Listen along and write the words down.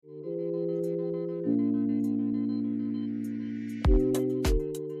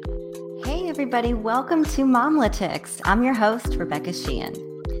everybody. Welcome to Momlitics. I'm your host, Rebecca Sheehan.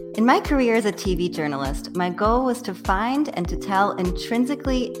 In my career as a TV journalist, my goal was to find and to tell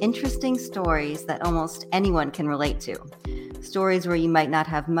intrinsically interesting stories that almost anyone can relate to. Stories where you might not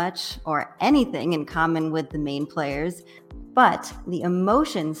have much or anything in common with the main players, but the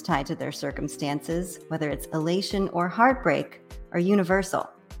emotions tied to their circumstances, whether it's elation or heartbreak, are universal.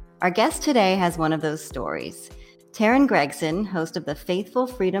 Our guest today has one of those stories. Taryn Gregson, host of the Faithful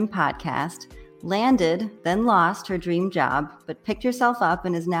Freedom podcast, landed, then lost her dream job, but picked herself up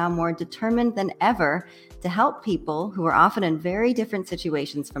and is now more determined than ever to help people who are often in very different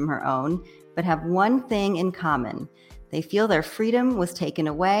situations from her own, but have one thing in common. They feel their freedom was taken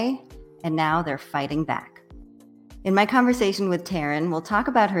away, and now they're fighting back. In my conversation with Taryn, we'll talk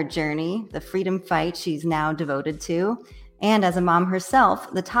about her journey, the freedom fight she's now devoted to, and as a mom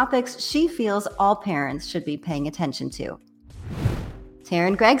herself, the topics she feels all parents should be paying attention to.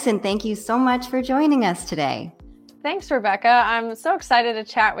 Taryn Gregson, thank you so much for joining us today. Thanks, Rebecca. I'm so excited to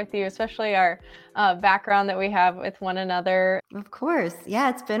chat with you, especially our background that we have with one another. Of course.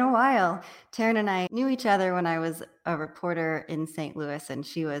 Yeah, it's been a while. Taryn and I knew each other when I was a reporter in St. Louis, and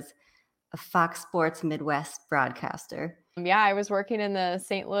she was a Fox Sports Midwest broadcaster. Yeah, I was working in the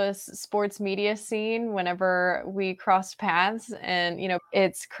St. Louis sports media scene whenever we crossed paths. And,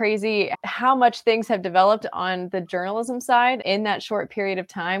 it's crazy how much things have developed on the journalism side in that short period of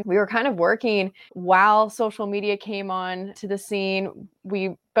time. We were kind of working while social media came on to the scene.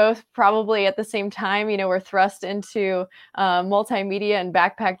 We both probably at the same time, were thrust into multimedia and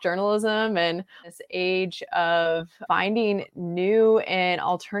backpack journalism and this age of finding new and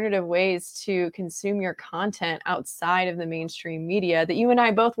alternative ways to consume your content outside of the mainstream media that you and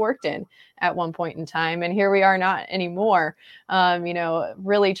I both worked in at one point in time. And here we are not anymore,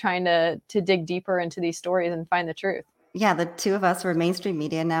 really trying to dig deeper into these stories and find the truth. Yeah, the two of us were mainstream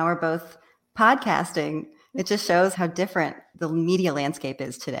media. Now we're both podcasting. It just shows how different the media landscape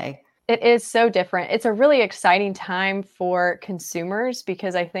is today. It is so different. It's a really exciting time for consumers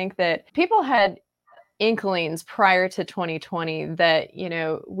because I think that people had inklings prior to 2020 that,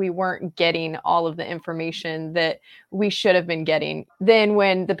 we weren't getting all of the information that we should have been getting. Then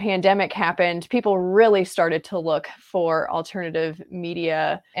when the pandemic happened, people really started to look for alternative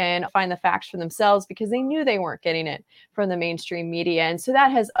media and find the facts for themselves because they knew they weren't getting it from the mainstream media. And so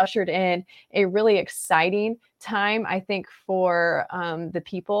that has ushered in a really exciting time, I think, for the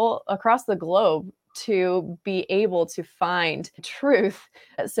people across the globe to be able to find truth.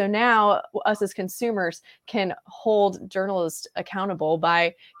 So now us as consumers can hold journalists accountable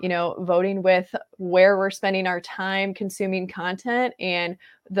by, voting with where we're spending our time consuming content and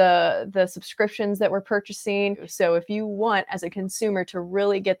the subscriptions that we're purchasing. So if you want as a consumer to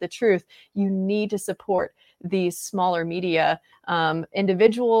really get the truth, you need to support these smaller media,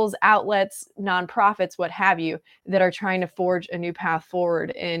 individuals, outlets, nonprofits, what have you, that are trying to forge a new path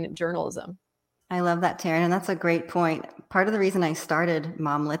forward in journalism. I love that, Taryn, and that's a great point. Part of the reason I started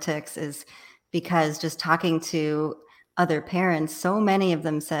Momlitics is because just talking to other parents, so many of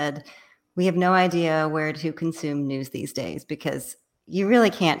them said, we have no idea where to consume news these days because you really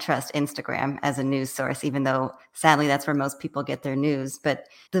can't trust Instagram as a news source, even though sadly that's where most people get their news. But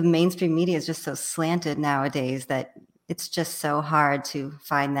the mainstream media is just so slanted nowadays that it's just so hard to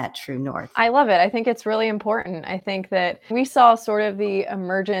find that true north. I love it. I think it's really important. I think that we saw sort of the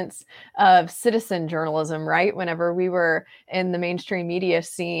emergence of citizen journalism, right? Whenever we were in the mainstream media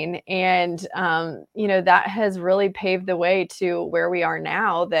scene. And, that has really paved the way to where we are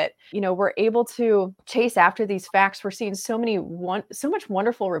now that, we're able to chase after these facts. We're seeing so much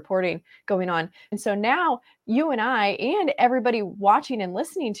wonderful reporting going on. And so now you and I and everybody watching and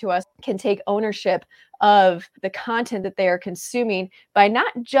listening to us can take ownership of the content that they are consuming by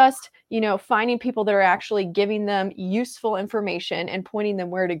not just, finding people that are actually giving them useful information and pointing them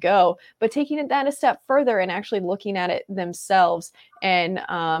where to go, but taking that a step further and actually looking at it themselves and,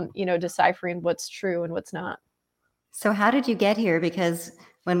 deciphering what's true and what's not. So how did you get here? Because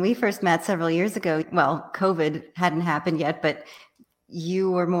when we first met several years ago, well, COVID hadn't happened yet, but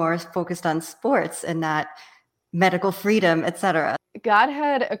you were more focused on sports and not medical freedom, et cetera. God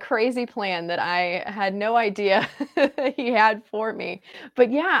had a crazy plan that I had no idea he had for me.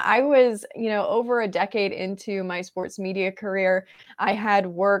 But yeah, I was, over a decade into my sports media career. I had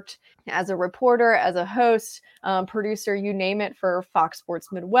worked as a reporter, as a host, producer, you name it, for Fox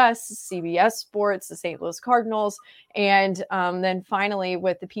Sports Midwest, CBS Sports, the St. Louis Cardinals, and then finally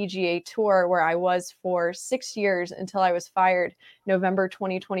with the PGA Tour, where I was for 6 years until I was fired November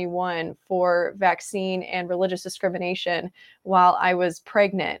 2021 for vaccine and religious discrimination while I was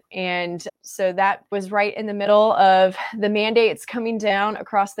pregnant. And so that was right in the middle of the mandates coming down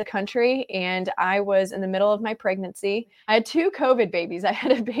across the country. And I was in the middle of my pregnancy. I had 2 COVID babies. I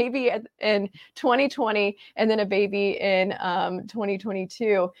had a baby in 2020 and then a baby in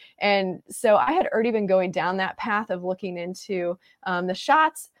 2022. And so I had already been going down that path of looking into the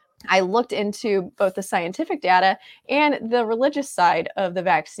shots. I looked into both the scientific data and the religious side of the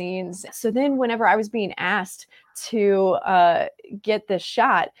vaccines. So then whenever I was being asked to get this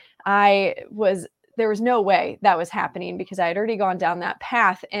shot, there was no way that was happening because I had already gone down that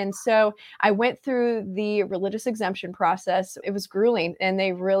path. And so I went through the religious exemption process. It was grueling, and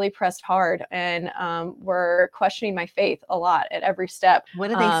they really pressed hard and were questioning my faith a lot at every step. What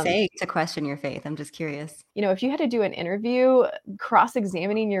do they say to question your faith? I'm just curious. If you had to do an interview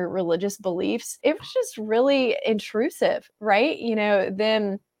cross-examining your religious beliefs, it was just really intrusive, right?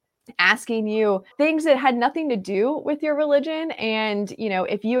 Them asking you things that had nothing to do with your religion. And,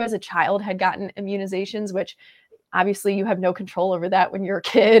 if you as a child had gotten immunizations, which obviously you have no control over that when you're a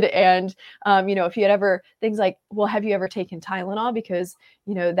kid. And, if you had ever things like, well, have you ever taken Tylenol? Because,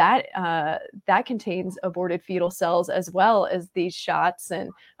 that contains aborted fetal cells as well as these shots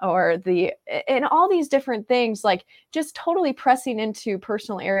and all these different things, like just totally pressing into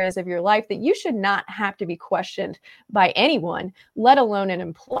personal areas of your life that you should not have to be questioned by anyone, let alone an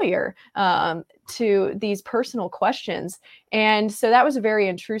employer, to these personal questions. And so that was a very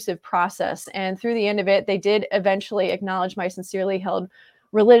intrusive process. And through the end of it, they did eventually acknowledge my sincerely held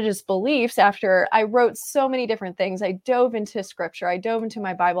religious beliefs after I wrote so many different things. I dove into scripture. I dove into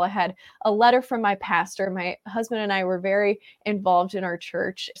my Bible. I had a letter from my pastor. My husband and I were very involved in our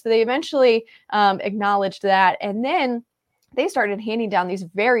church. So they eventually acknowledged that. And then they started handing down these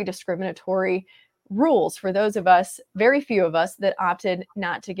very discriminatory rules for those of us, very few of us, that opted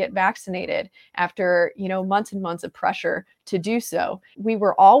not to get vaccinated after, months and months of pressure to do so. We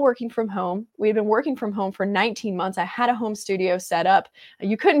were all working from home. We had been working from home for 19 months. I had a home studio set up.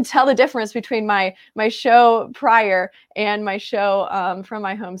 You couldn't tell the difference between my show prior and my show from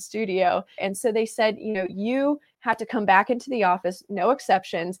my home studio. And so they said, you have to come back into the office, no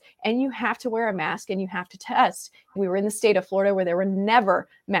exceptions, and you have to wear a mask and you have to test. We were in the state of Florida where there were never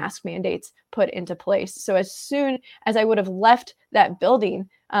mask mandates put into place. So as soon as I would have left that building,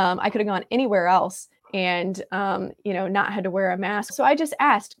 I could have gone anywhere else and, not had to wear a mask. So I just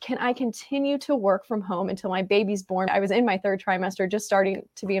asked, can I continue to work from home until my baby's born? I was in my 3rd trimester, just starting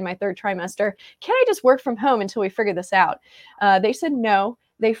to be in my 3rd trimester. Can I just work from home until we figure this out? They said no.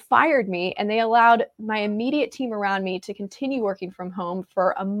 They fired me, and they allowed my immediate team around me to continue working from home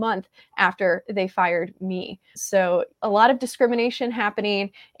for a month after they fired me. So a lot of discrimination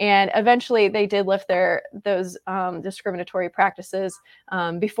happening, and eventually they did lift those discriminatory practices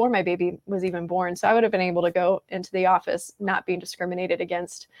before my baby was even born. So I would have been able to go into the office not being discriminated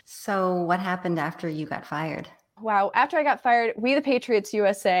against. So what happened after you got fired? Wow. After I got fired, We the Patriots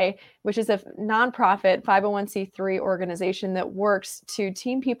USA, which is a nonprofit 501c3 organization that works to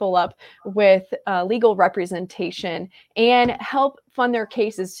team people up with legal representation and help fund their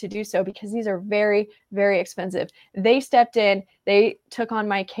cases to do so, because these are very, very expensive. They stepped in, they took on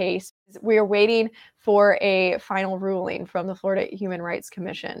my case. We are waiting for a final ruling from the Florida Human Rights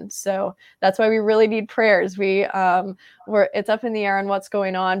Commission. So that's why we really need prayers. It's up in the air on what's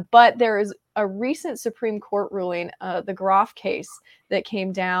going on, but there is a recent Supreme Court ruling, the Groff case, that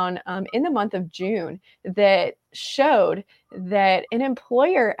came down in the month of June, that showed that an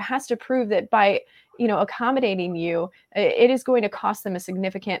employer has to prove that by accommodating you, it is going to cost them a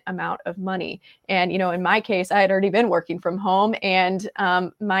significant amount of money. And, in my case, I had already been working from home, and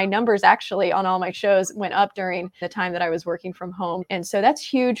my numbers actually on all my shows went up during the time that I was working from home. And so that's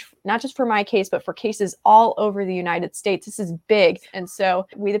huge, not just for my case, but for cases all over the United States. This is big. And so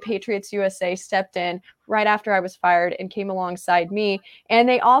We the Patriots USA stepped in right after I was fired and came alongside me. And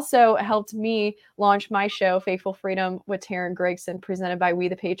they also helped me launch my show, Faithful Freedom with Taryn Gregson, presented by We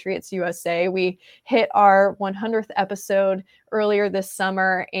the Patriots USA. We hit our 100th episode earlier this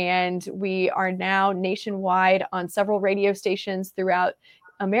summer, and we are now nationwide on several radio stations throughout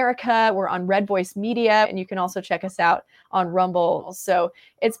America. We're on Red Voice Media, and you can also check us out on Rumble. So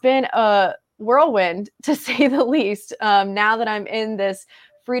it's been a whirlwind, to say the least. Now that I'm in this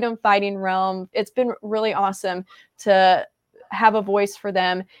freedom fighting realm, it's been really awesome to have a voice for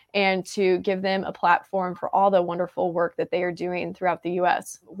them and to give them a platform for all the wonderful work that they are doing throughout the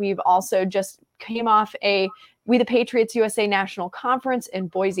U.S. We've also just came off a We the Patriots USA National Conference in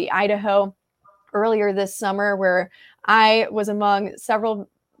Boise, Idaho, earlier this summer, where I was among several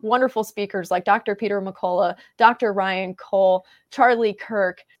wonderful speakers like Dr. Peter McCullough, Dr. Ryan Cole, Charlie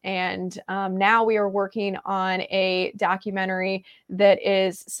Kirk, and now we are working on a documentary that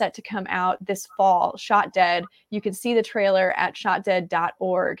is set to come out this fall, Shot Dead. You can see the trailer at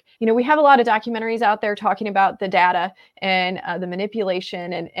shotdead.org. We have a lot of documentaries out there talking about the data and the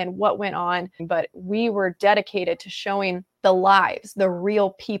manipulation and what went on, but we were dedicated to showing the lives, the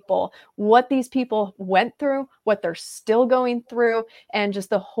real people, what these people went through, what they're still going through, and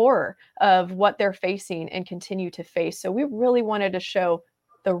just the horror of what they're facing and continue to face. So we really wanted to show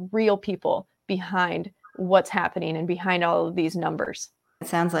the real people behind what's happening and behind all of these numbers. It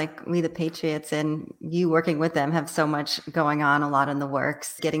sounds like We the Patriots and you working with them have so much going on, a lot in the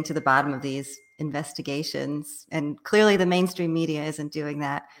works, getting to the bottom of these investigations. And clearly the mainstream media isn't doing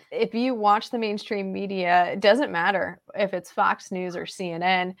that. If you watch the mainstream media, it doesn't matter if it's Fox News or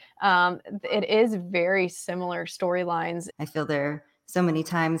CNN. It is very similar storylines. I feel there are so many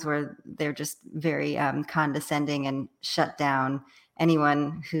times where they're just very condescending and shut down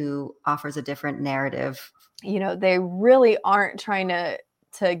anyone who offers a different narrative. They really aren't trying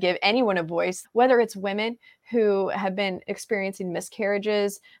to give anyone a voice, whether it's women who have been experiencing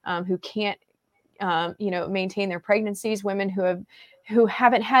miscarriages, who can't, maintain their pregnancies, women who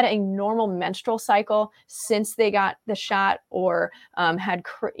haven't had a normal menstrual cycle since they got the shot, or had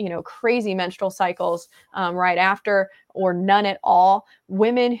crazy menstrual cycles right after, or none at all.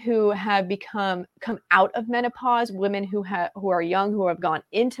 Women who have come out of menopause, women who are young, who have gone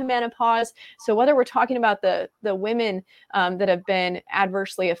into menopause. So whether we're talking about the women that have been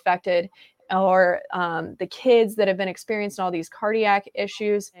adversely affected, or the kids that have been experiencing all these cardiac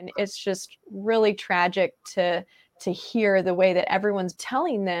issues, and it's just really tragic to hear the way that everyone's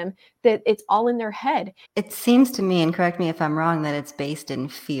telling them that it's all in their head. It seems to me, and correct me if I'm wrong, that it's based in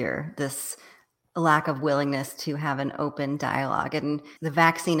fear, this lack of willingness to have an open dialogue. And the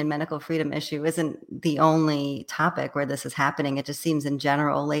vaccine and medical freedom issue isn't the only topic where this is happening. It just seems in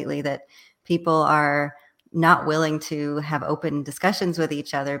general lately that people are not willing to have open discussions with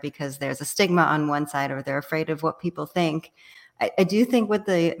each other because there's a stigma on one side, or they're afraid of what people think. I do think with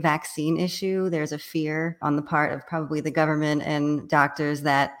the vaccine issue, there's a fear on the part of probably the government and doctors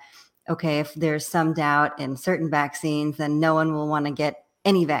that, okay, if there's some doubt in certain vaccines, then no one will want to get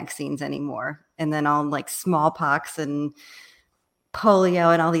any vaccines anymore. And then all like smallpox and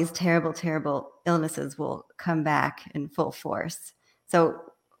polio and all these terrible, terrible illnesses will come back in full force. So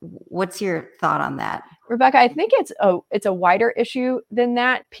what's your thought on that? Rebecca, I think it's a wider issue than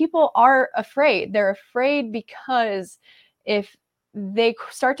that. People are afraid. They're afraid because if they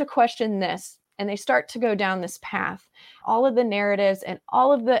start to question this and they start to go down this path, all of the narratives and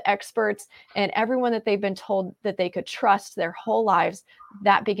all of the experts and everyone that they've been told that they could trust their whole lives,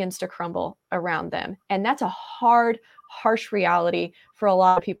 that begins to crumble around them. And that's a harsh reality for a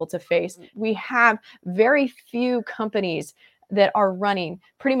lot of people to face. We have very few companies that are running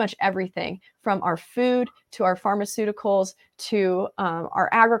pretty much everything from our food to our pharmaceuticals to our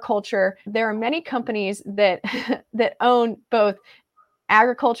agriculture. There are many companies that that own both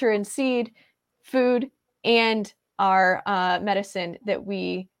agriculture and seed, food, and our medicine that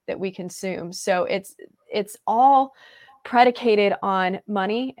we consume. So it's all predicated on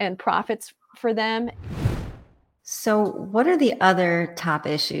money and profits for them. So what are the other top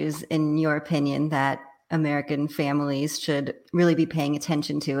issues, in your opinion, that American families should really be paying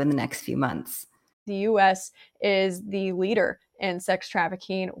attention to in the next few months? The U.S. is the leader in sex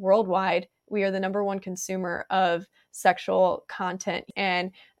trafficking worldwide. We are the number one consumer of sexual content,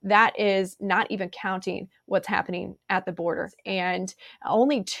 and that is not even counting what's happening at the border. And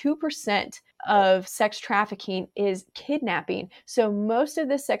only 2% of sex trafficking is kidnapping. So most of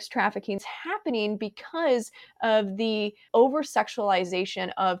the sex trafficking is happening because of the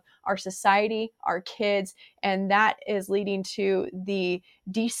over-sexualization of our society, our kids, and that is leading to the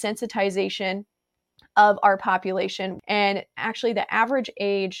desensitization of our population. And actually, the average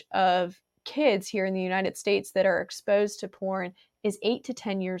age of kids here in the United States that are exposed to porn is 8 to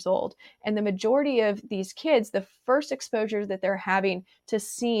 10 years old. And the majority of these kids, the first exposure that they're having to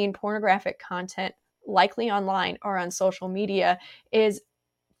seeing pornographic content, likely online or on social media, is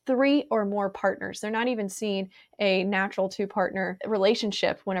 3 or more partners. They're not even seeing a natural two partner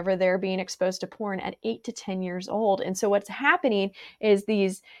relationship whenever they're being exposed to porn at 8 to 10 years old. And so what's happening is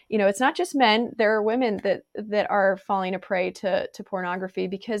these, it's not just men, there are women that are falling a prey to pornography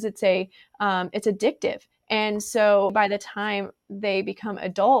because it's addictive. And so by the time they become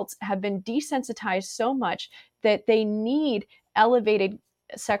adults, have been desensitized so much that they need elevated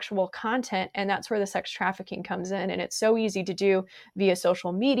sexual content, and that's where the sex trafficking comes in. And it's so easy to do via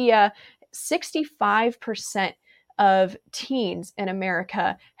social media. 65% of teens in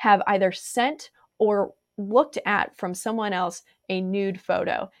America have either sent or looked at from someone else a nude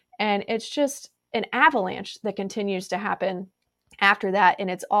photo, and it's just an avalanche that continues to happen after that,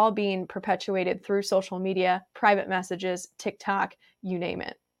 and it's all being perpetuated through social media, private messages, TikTok, you name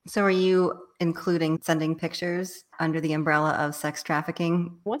it. So are you including sending pictures under the umbrella of sex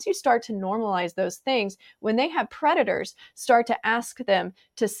trafficking? Once you start to normalize those things, when they have predators start to ask them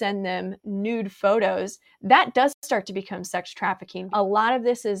to send them nude photos, that does start to become sex trafficking. A lot of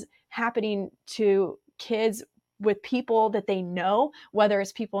this is happening to kids with people that they know, whether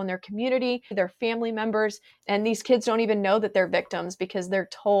it's people in their community, their family members, and these kids don't even know that they're victims because they're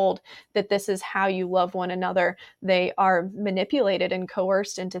told that this is how you love one another. They are manipulated and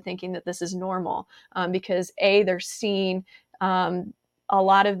coerced into thinking that this is normal because they're seeing a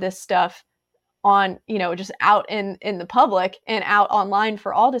lot of this stuff on, just out in the public and out online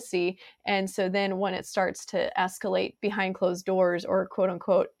for all to see. And so then when it starts to escalate behind closed doors or quote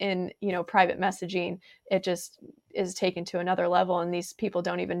unquote in, private messaging, it just is taken to another level. And these people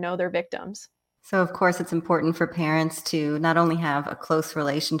don't even know they're victims. So, of course, it's important for parents to not only have a close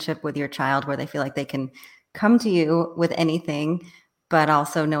relationship with your child where they feel like they can come to you with anything, but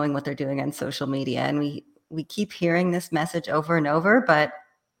also knowing what they're doing on social media. And we keep hearing this message over and over, but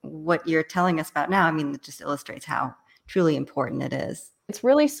what you're telling us about now, it just illustrates how truly important it is. It's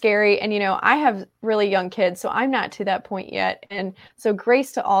really scary. And, I have really young kids, so I'm not to that point yet. And so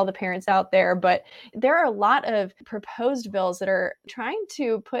grace to all the parents out there. But there are a lot of proposed bills that are trying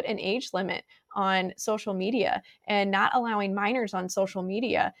to put an age limit on social media and not allowing minors on social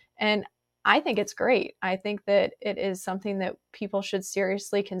media. And I think it's great. I think that it is something that people should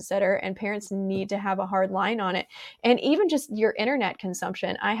seriously consider, and parents need to have a hard line on it. And even just your internet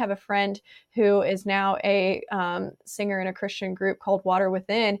consumption. I have a friend who is now a singer in a Christian group called Water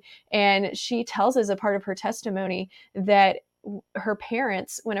Within, and she tells as a part of her testimony that her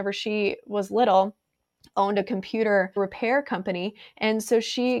parents, whenever she was little, owned a computer repair company. And so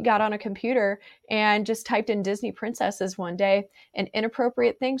she got on a computer and just typed in Disney princesses one day, and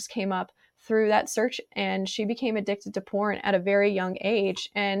inappropriate things came up through that search, and she became addicted to porn at a very young age.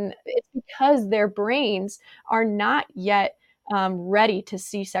 And it's because their brains are not yet ready to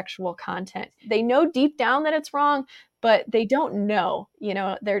see sexual content. They know deep down that it's wrong, but they don't know,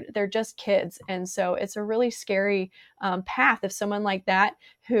 they're just kids. And so it's a really scary path if someone like that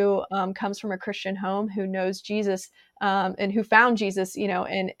who comes from a Christian home, who knows Jesus and who found Jesus,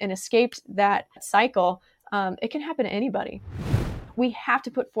 and escaped that cycle, it can happen to anybody. We have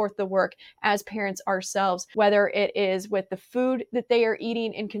to put forth the work as parents ourselves, whether it is with the food that they are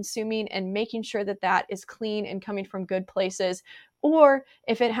eating and consuming and making sure that that is clean and coming from good places, or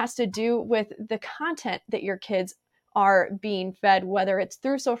if it has to do with the content that your kids are being fed, whether it's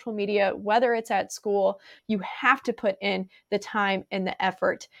through social media, whether it's at school. You have to put in the time and the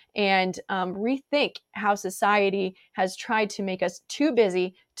effort and rethink how society has tried to make us too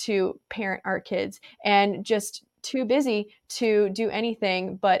busy to parent our kids and just too busy to do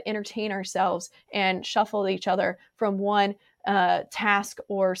anything but entertain ourselves and shuffle each other from one task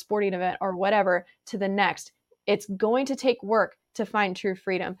or sporting event or whatever to the next. It's going to take work to find true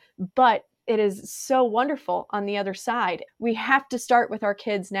freedom, but it is so wonderful on the other side. We have to start with our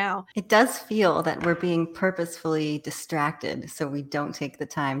kids now. It does feel that we're being purposefully distracted so we don't take the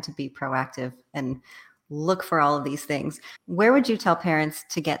time to be proactive and look for all of these things. Where would you tell parents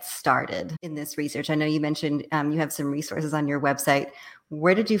to get started in this research? I know you mentioned you have some resources on your website.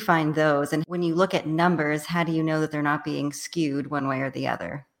 Where did you find those? And when you look at numbers, how do you know that they're not being skewed one way or the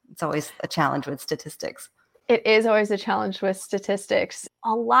other? It's always a challenge with statistics. It is always a challenge with statistics.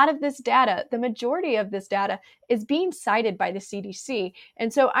 A lot of this data, the majority of this data, is being cited by the CDC.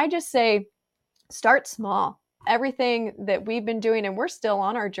 And so I just say, start small. Everything that we've been doing, and we're still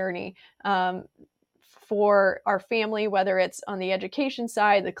on our journey for our family, whether it's on the education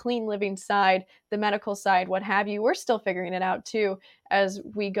side, the clean living side, the medical side, what have you, we're still figuring it out too as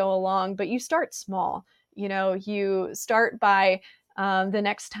we go along. But you start small. You start by the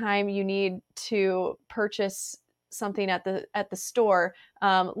next time you need to purchase something at the store,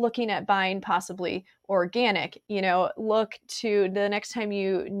 looking at buying possibly organic. Look to the next time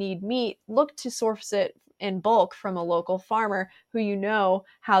you need meat, look to source it in bulk from a local farmer who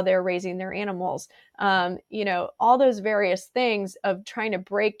how they're raising their animals. All those various things of trying to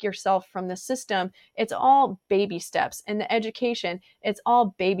break yourself from the system. It's all baby steps. And the education, it's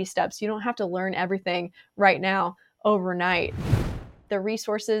all baby steps. You don't have to learn everything right now overnight. The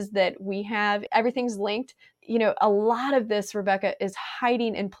resources that we have, everything's linked. A lot of this, Rebecca, is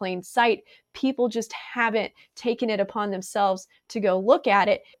hiding in plain sight. People just haven't taken it upon themselves to go look at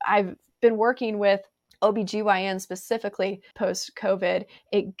it. I've been working with OBGYN specifically post-COVID.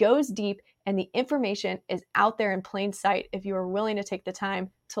 It goes deep, and the information is out there in plain sight if you are willing to take the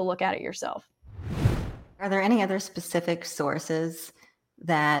time to look at it yourself. Are there any other specific sources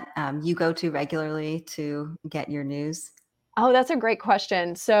that you go to regularly to get your news? Oh, that's a great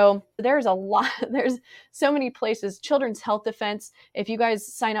question. So there's so many places. Children's Health Defense, if you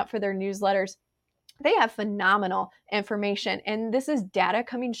guys sign up for their newsletters, they have phenomenal information. And this is data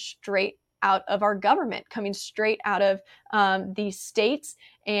coming straight out of our government, coming straight out of the states.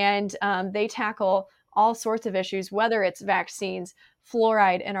 And they tackle all sorts of issues, whether it's vaccines,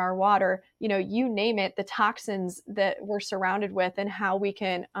 fluoride in our water, you name it, the toxins that we're surrounded with, and how we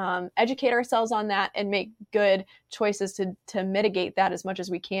can educate ourselves on that and make good choices to mitigate that as much as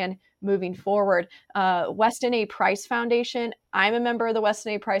we can moving forward. Weston A. Price Foundation, I'm a member of the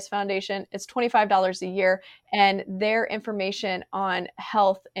Weston A. Price Foundation. It's $25 a year, and their information on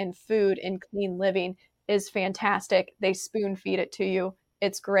health and food and clean living is fantastic. They spoon feed it to you.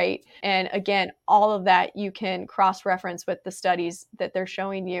 It's great. And again, all of that you can cross-reference with the studies that they're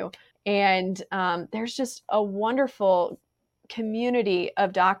showing you. And there's just a wonderful community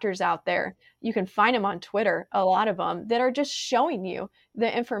of doctors out there. You can find them on Twitter, a lot of them, that are just showing you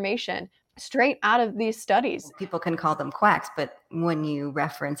the information straight out of these studies. People can call them quacks, but when you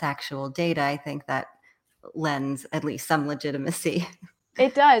reference actual data, I think that lends at least some legitimacy.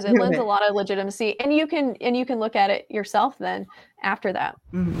 It does. It lends a lot of legitimacy, and you can look at it yourself then after that.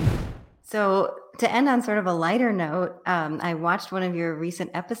 Mm-hmm. So to end on sort of a lighter note, I watched one of your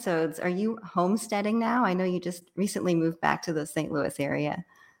recent episodes. Are you homesteading now? I know you just recently moved back to the St. Louis area.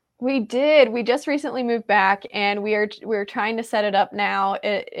 We did. We just recently moved back, and we're trying to set it up now.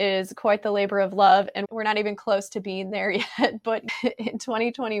 It is quite the labor of love, and we're not even close to being there yet. But in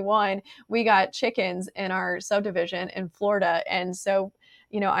 2021, we got chickens in our subdivision in Florida. And so,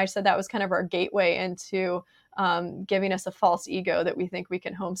 I said that was kind of our gateway into giving us a false ego that we think we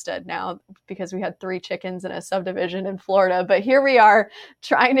can homestead now, because we had 3 chickens in a subdivision in Florida. But here we are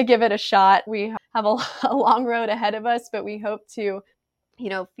trying to give it a shot. We have a long road ahead of us, but we hope to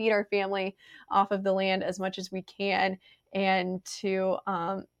feed our family off of the land as much as we can, and to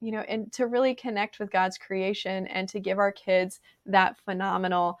really connect with God's creation, and to give our kids that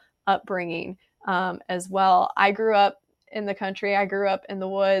phenomenal upbringing as well. I grew up in the country. I grew up in the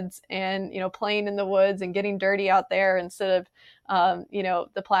woods, and, playing in the woods and getting dirty out there instead of,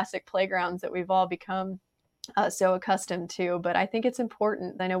 the plastic playgrounds that we've all become so accustomed to. But I think it's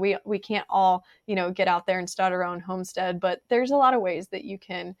important. I know we can't all, get out there and start our own homestead, but there's a lot of ways that you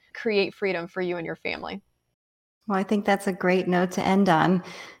can create freedom for you and your family. Well, I think that's a great note to end on.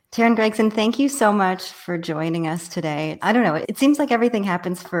 Taryn Gregson, thank you so much for joining us today. I don't know, it seems like everything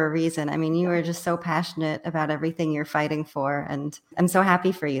happens for a reason. I mean, you are just so passionate about everything you're fighting for, and I'm so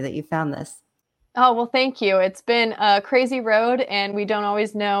happy for you that you found this. Oh, well, thank you. It's been a crazy road, and we don't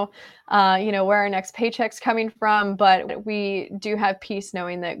always know, where our next paycheck's coming from, but we do have peace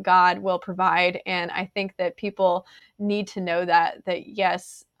knowing that God will provide. And I think that people need to know that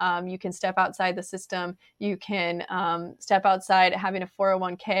yes, you can step outside the system. You can step outside having a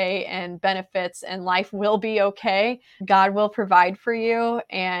 401k and benefits, and life will be okay. God will provide for you.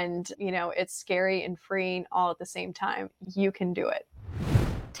 And, it's scary and freeing all at the same time. You can do it.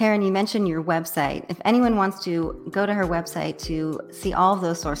 Taryn, you mentioned your website. If anyone wants to go to her website to see all of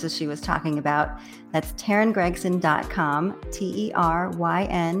those sources she was talking about, that's TarynGregson.com,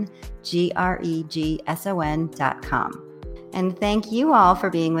 TarynGregson.com. And thank you all for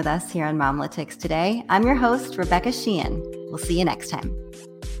being with us here on Momletics today. I'm your host, Rebecca Sheehan. We'll see you next time.